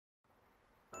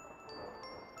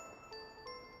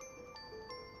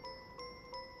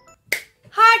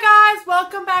guys,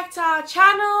 welcome back to our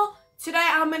channel. Today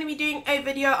I'm going to be doing a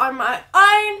video on my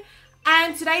own,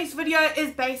 and today's video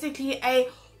is basically a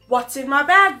what's in my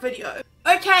bag video.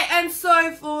 Okay, and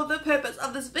so for the purpose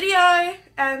of this video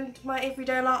and my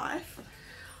everyday life,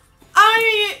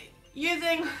 I'm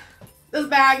using this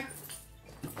bag,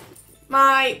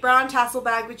 my brown tassel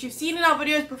bag, which you've seen in our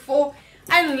videos before,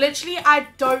 and literally I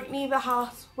don't leave the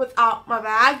house without my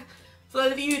bag. For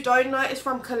those of you who don't know, it's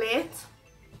from Colette.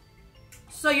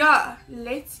 So yeah,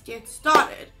 let's get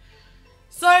started.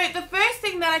 So the first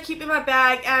thing that I keep in my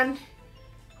bag, and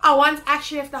I once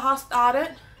actually left the house without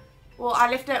it. Well, I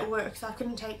left it at work, so I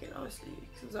couldn't take it obviously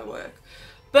because it was at work.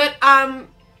 But and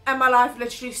my life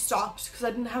literally stopped because I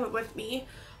didn't have it with me.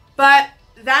 But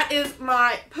that is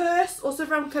my purse, also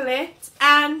from Colette.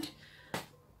 And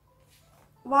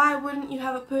why wouldn't you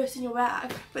have a purse in your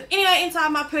bag? But anyway, inside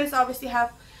my purse I obviously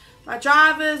have my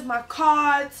drivers, my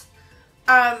cards,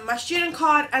 my student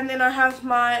card, and then I have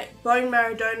my bone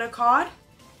marrow donor card.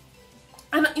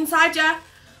 And inside here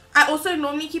I also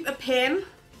normally keep a pen,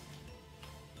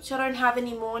 which I don't have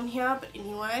anymore in here, but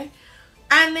anyway.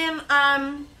 And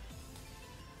then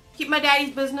keep my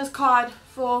daddy's business card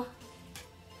for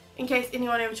in case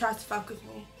anyone ever tries to fuck with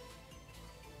me,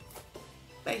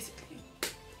 basically.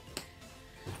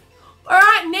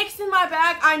 Alright, next in my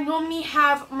bag I normally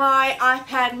have my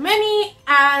iPad mini,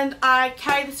 and I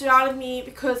carry this around with me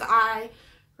because I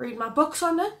read my books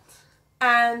on it,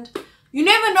 and you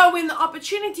never know when the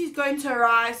opportunity is going to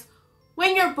arise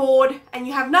when you're bored and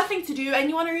you have nothing to do and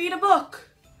you want to read a book.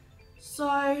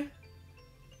 So,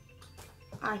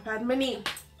 iPad mini.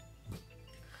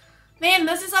 Then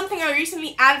this is something I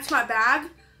recently added to my bag.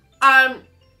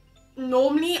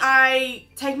 Normally I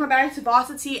take my bag to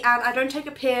varsity and I don't take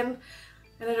a pen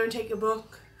and I don't take a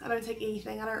book. I don't take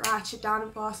anything. I don't write shit down in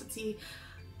varsity.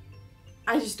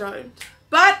 I just don't.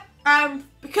 But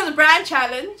because of brand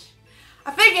challenge,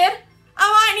 I figured I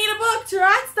might need a book to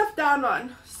write stuff down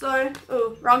on. So,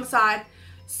 oh, wrong side.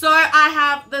 So I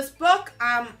have this book.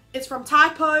 It's from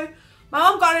Typo. My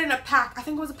mom got it in a pack. I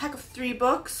think it was a pack of 3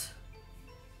 books.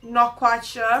 Not quite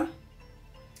sure.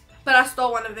 But I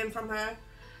stole one of them from her.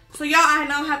 So yeah, I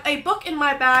now have a book in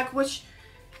my bag, which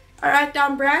I write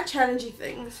down brand challenging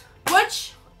things.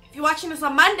 Which, if you're watching this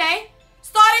on Monday,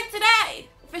 started today,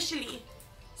 officially.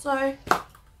 So,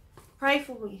 pray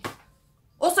for me.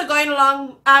 Also going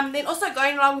along,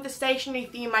 with the stationery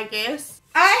theme, I guess.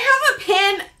 I have a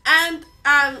pen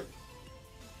and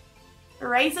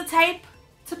eraser tape,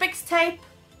 Tippix tape,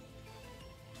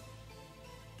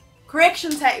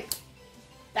 correction tape.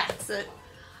 That's it.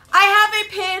 I have a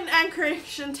pen and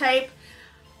correction tape,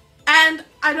 and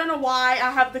I don't know why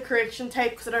I have the correction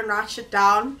tape because I don't write shit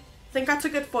down. I think I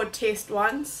took it for a test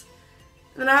once.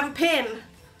 And then I have a pen,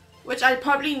 which I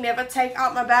probably never take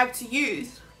out my bag to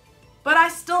use, but I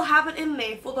still have it in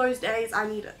there for those days I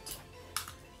need it.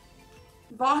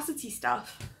 Varsity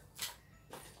stuff.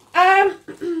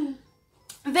 Then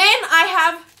I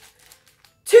have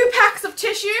 2 packs of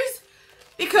tissues,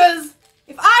 because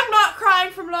if I'm not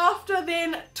crying from laughter,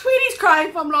 then Tweety's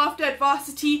crying from laughter at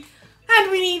varsity,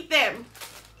 and we need them.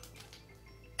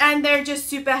 And they're just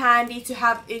super handy to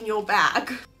have in your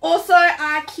bag. Also,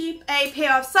 I keep a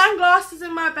pair of sunglasses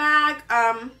in my bag.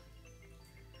 I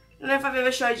don't know if I've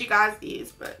ever showed you guys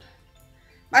these, but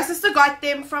my sister got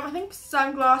them from, I think,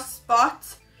 Sunglass Spot.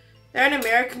 They're an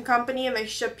American company and they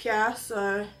ship here,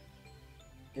 so you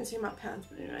can see my pants,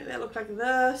 but anyway, they look like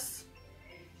this.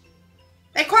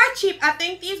 They're quite cheap. I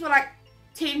think these were like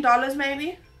 $10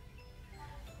 maybe.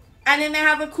 And then they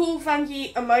have a cool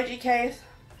funky emoji case,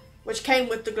 which came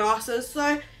with the glasses. So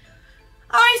I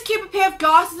always keep a pair of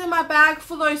glasses in my bag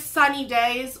for those sunny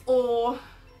days, or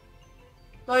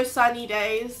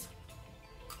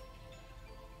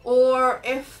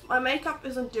if my makeup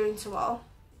isn't doing too well.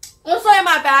 Also in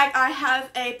my bag I have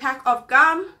a pack of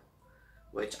gum,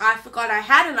 which I forgot I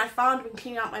had and I found when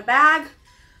cleaning out my bag.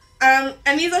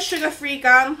 And these are sugar-free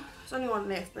gum. There's only one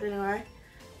left, but anyway.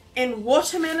 In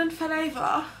watermelon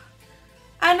flavor.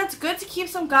 And it's good to keep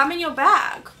some gum in your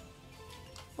bag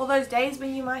for those days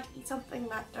when you might eat something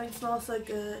that don't smell so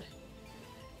good.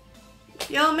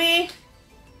 Feel me?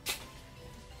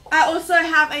 I also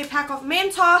have a pack of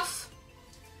Mentos.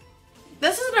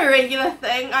 This isn't a regular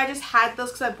thing. I just had this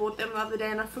because I bought them the other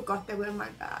day and I forgot they were in my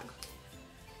bag.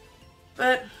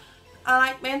 But I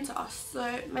like Mentos,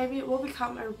 so maybe it will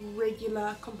become a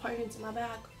regular component in my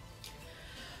bag.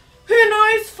 Who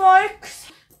knows,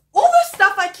 folks? All the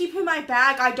stuff I keep in my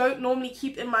bag, I don't normally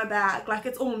keep in my bag. Like,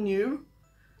 it's all new.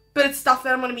 But it's stuff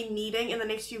that I'm going to be needing in the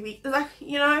next few weeks. Like,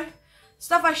 you know,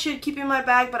 stuff I should keep in my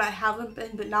bag, but I haven't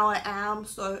been, but now I am,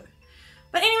 so.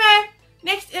 But anyway,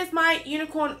 Next is my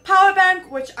unicorn power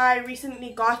bank, which I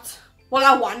recently got. Well,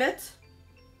 I won it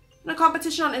in a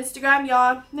competition on Instagram.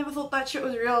 Yeah, never thought that shit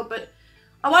was real, but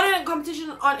I won it in a competition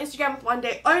on Instagram with 1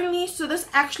 day only. So this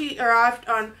actually arrived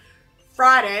on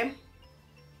Friday.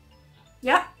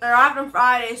 Yep, arrived on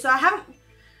Friday. So I haven't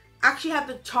actually had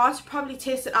the chance to probably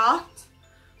test it out,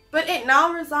 but it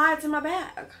now resides in my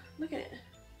bag. Look at it.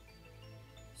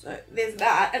 So there's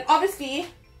that. And obviously,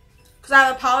 because I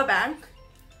have a power bank,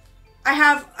 I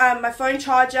have my phone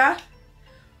charger.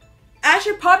 I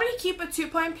should probably keep a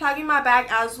 2-point plug in my bag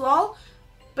as well,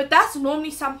 but that's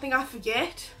normally something I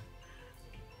forget,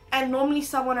 and normally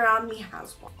someone around me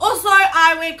has one. Also,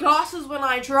 I wear glasses when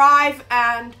I drive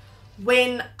and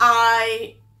when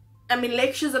I am in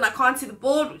lectures and I can't see the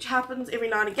board, which happens every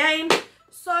now and again.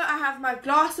 So I have my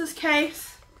glasses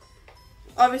case,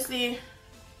 obviously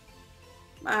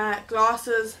my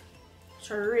glasses,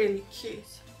 which are really cute,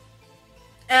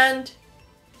 and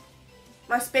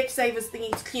my Specsavers thingy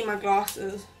to clean my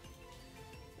glasses.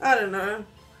 I don't know.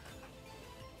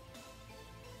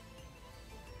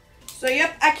 So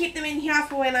yep, I keep them in here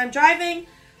for when I'm driving,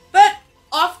 but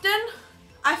often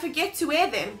I forget to wear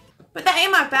them. But they're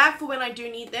in my bag for when I do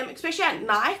need them, especially at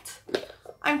night.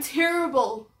 I'm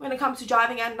terrible when it comes to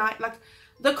driving at night. Like,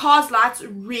 the car's lights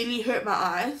really hurt my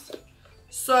eyes.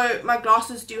 So my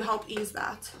glasses do help ease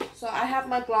that. So I have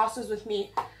my glasses with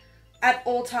me at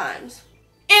all times.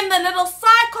 In the little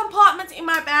side compartment in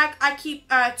my bag, I keep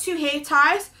 2 hair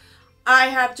ties. I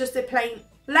have just a plain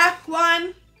black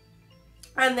one,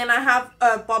 and then I have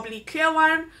a bubbly clear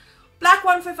one. Black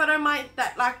one for if I don't mind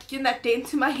that, like, getting that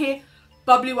dent in my hair.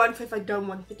 Bubbly one for if I don't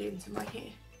want the dent in my hair.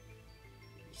 You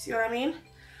see what I mean?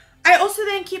 I also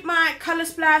then keep my Colour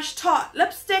Splash Tarte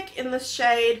lipstick in the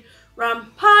shade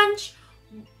Rum Punch.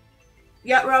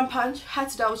 Yeah, Rum Punch. Had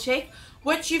to double check.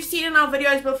 Which you've seen in our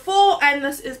videos before, and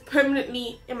this is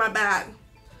permanently in my bag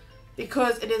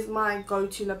because it is my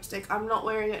go-to lipstick. I'm not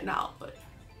wearing it now, but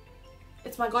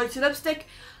it's my go-to lipstick.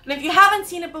 And if you haven't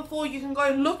seen it before, you can go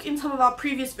and look in some of our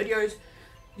previous videos.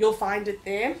 You'll find it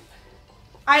there.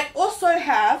 I also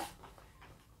have,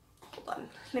 hold on,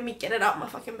 let me get it out of my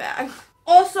fucking bag.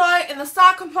 Also, in the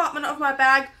side compartment of my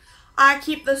bag, I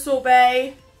keep the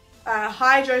Sorbet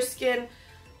Hydro Skin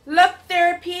Lip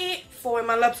Therapy for when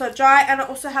my lips are dry, and I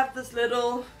also have this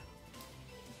little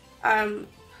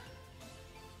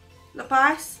lip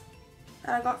ice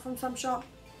that I got from some shop.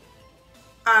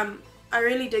 I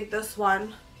really dig this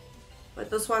one, but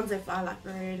this one's if I like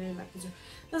really like it.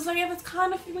 This like if it's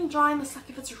kind of feeling dry, and this like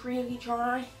if it's really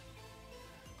dry,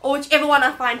 or whichever one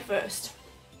I find first.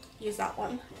 Use that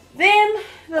one. Then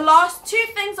the last 2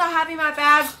 things I have in my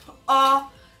bag are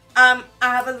I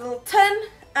have a little tin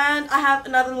and I have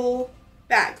another little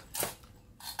bag.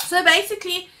 So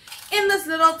basically in this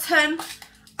little tin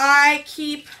I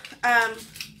keep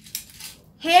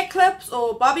hair clips,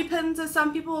 or bobby pins as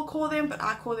some people will call them, but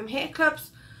I call them hair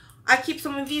clips. I keep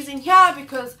some of these in here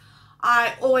because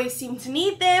I always seem to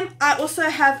need them. I also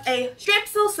have a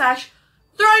Strepsil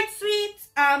 / throat sweet,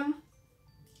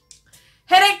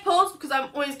 headache pills because I'm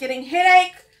always getting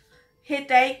headaches,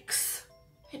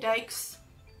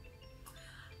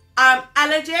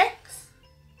 Allergex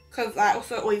because I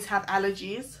also always have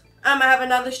allergies. I have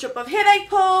another strip of headache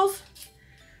pills.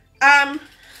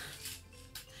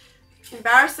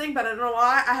 Embarrassing, but I don't know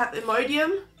why. I have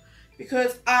Imodium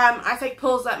because I take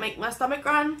pills that make my stomach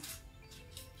run.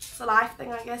 It's a life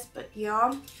thing, I guess, but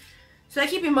yeah. So I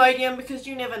keep Imodium because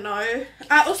you never know.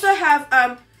 I also have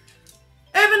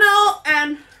Ervinil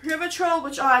and Rivotril,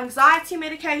 which are anxiety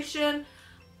medication,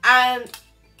 and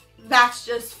that's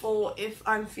just for if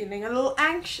I'm feeling a little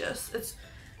anxious. It's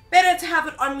better to have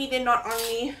it on me than not on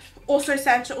me. Also,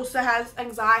 Sanchia also has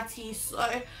anxiety, so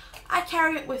I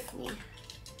carry it with me,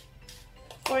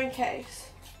 or in case.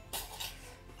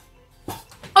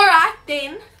 Alright,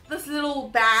 then this little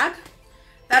bag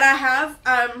that I have,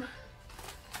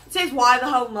 it says why the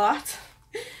hell not.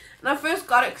 And I first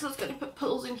got it because I was going to put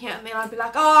pills in here, and then I'd be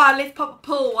like, oh, let's pop a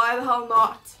pill, why the hell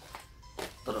not?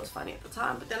 Thought it was funny at the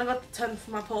time, but then I got the tin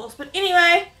for my pills. But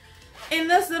anyway, in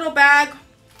this little bag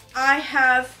I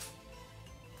have,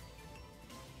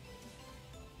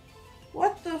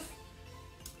 what the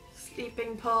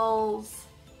sleeping pills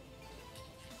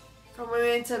from when we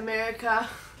went to America.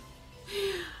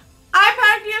 I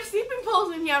apparently have sleeping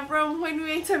pills in here from when we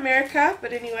went to America,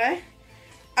 but anyway.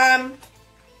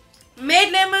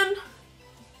 Made Lemon,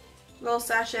 little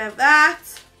sachet of that.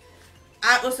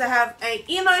 I also have a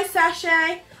Eno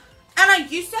sachet, and I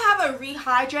used to have a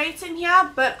Rehydrate in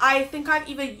here, but I think I've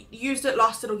either used it,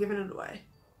 lost it, or given it away.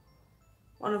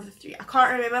 One of the 3. I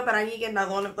can't remember, but I need to get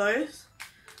another one of those.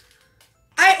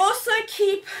 I also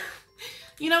keep,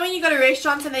 you know when you go to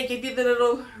restaurants and they give you the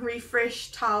little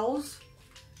refresh towels?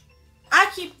 I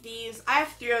keep these. I have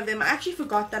 3 of them. I actually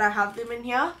forgot that I have them in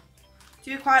here, to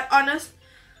be quite honest.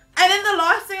 And then the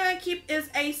last thing I keep is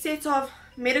a set of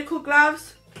medical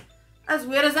gloves. As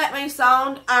weird as that may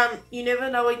sound, you never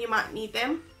know when you might need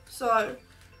them. So,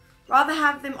 rather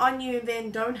have them on you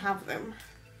than don't have them.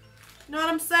 You know what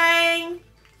I'm saying?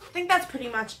 I think that's pretty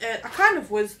much it. I kind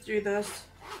of whizzed through this.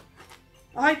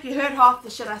 I hope you heard half the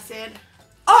shit I said.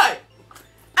 Oh!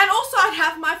 And also I'd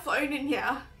have my phone in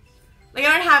here. Like,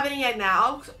 I don't have it in here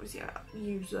now, because obviously I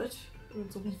use it.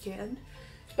 It's a weekend.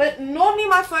 But normally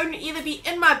my phone would either be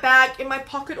in my bag, in my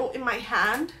pocket, or in my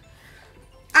hand.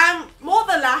 More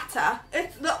the latter.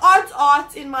 It's the odds are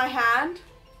it's in my hand.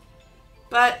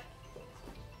 But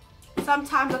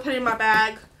sometimes I put it in my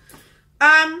bag.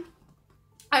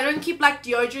 I don't keep like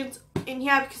deodorants in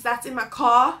here because that's in my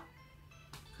car.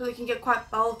 Because it can get quite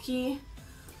bulky.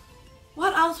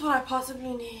 What else would I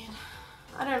possibly need?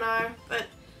 I don't know. But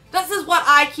this is what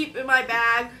I keep in my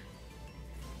bag.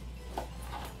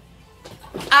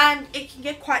 And it can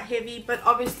get quite heavy, but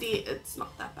obviously it's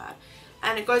not that bad.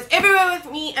 And it goes everywhere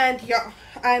with me, and yeah,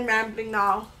 I'm rambling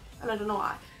now. And I don't know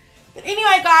why. But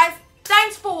anyway guys,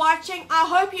 thanks for watching. I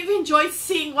hope you've enjoyed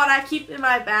seeing what I keep in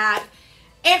my bag.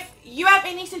 If you have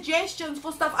any suggestions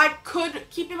for stuff I could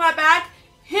keep in my bag,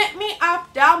 hit me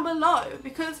up down below.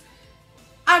 Because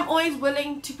I'm always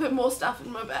willing to put more stuff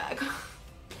in my bag.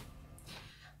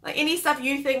 Like any stuff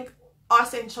you think are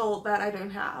essential that I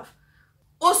don't have.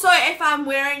 Also, if I'm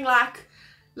wearing like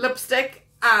lipstick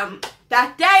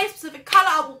that day, specific color,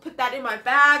 I will put that in my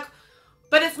bag.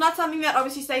 But it's not something that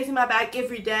obviously stays in my bag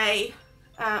every day.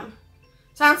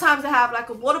 Sometimes I have like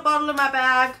a water bottle in my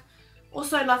bag.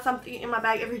 Also not something in my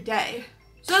bag every day.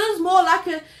 So this is more like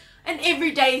an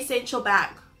everyday essential bag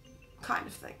kind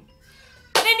of thing.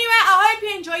 But anyway, I hope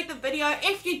you enjoyed the video.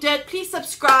 If you did, please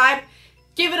subscribe.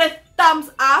 Give it a thumbs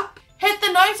up. Hit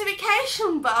the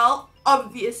notification bell,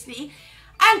 obviously.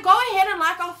 And go ahead and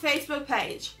like our Facebook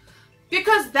page.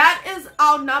 Because that is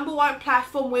our #1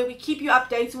 platform where we keep you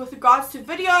updated with regards to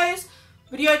videos,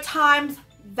 video times,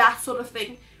 that sort of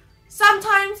thing.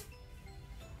 Sometimes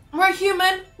we're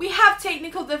human. We have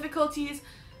technical difficulties.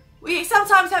 We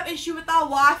sometimes have issue with our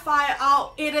Wi-Fi,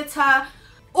 our editor.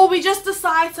 Or we just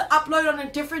decide to upload on a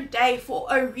different day for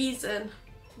a reason.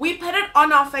 We put it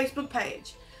on our Facebook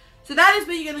page. So that is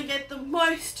where you're going to get the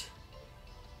most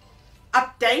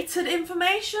updated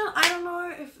information. I don't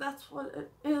know if that's what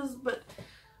it is, but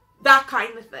that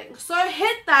kind of thing. So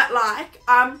hit that like.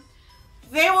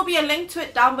 There will be a link to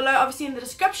it down below, obviously in the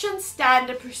description,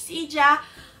 standard procedure.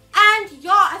 And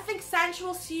yeah, I think Sanchia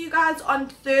will see you guys on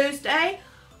Thursday.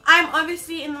 I'm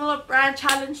obviously in the little brand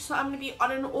challenge, so I'm going to be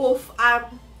on and off.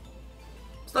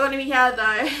 Still going to be here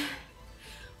though.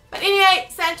 But anyway,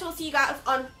 Sanchia will see you guys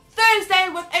on Thursday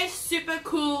with a super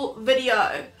cool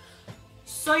video.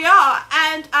 So yeah,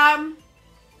 and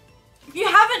if you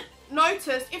haven't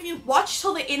noticed, if you watch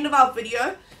till the end of our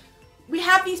video, we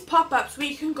have these pop-ups where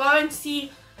you can go and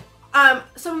see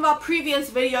some of our previous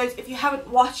videos if you haven't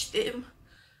watched them.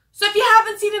 So if you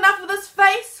haven't seen enough of this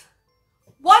face,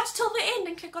 watch till the end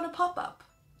and click on a pop-up.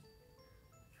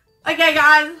 Okay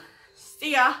guys,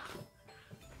 see ya.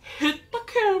 Hit the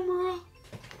camera.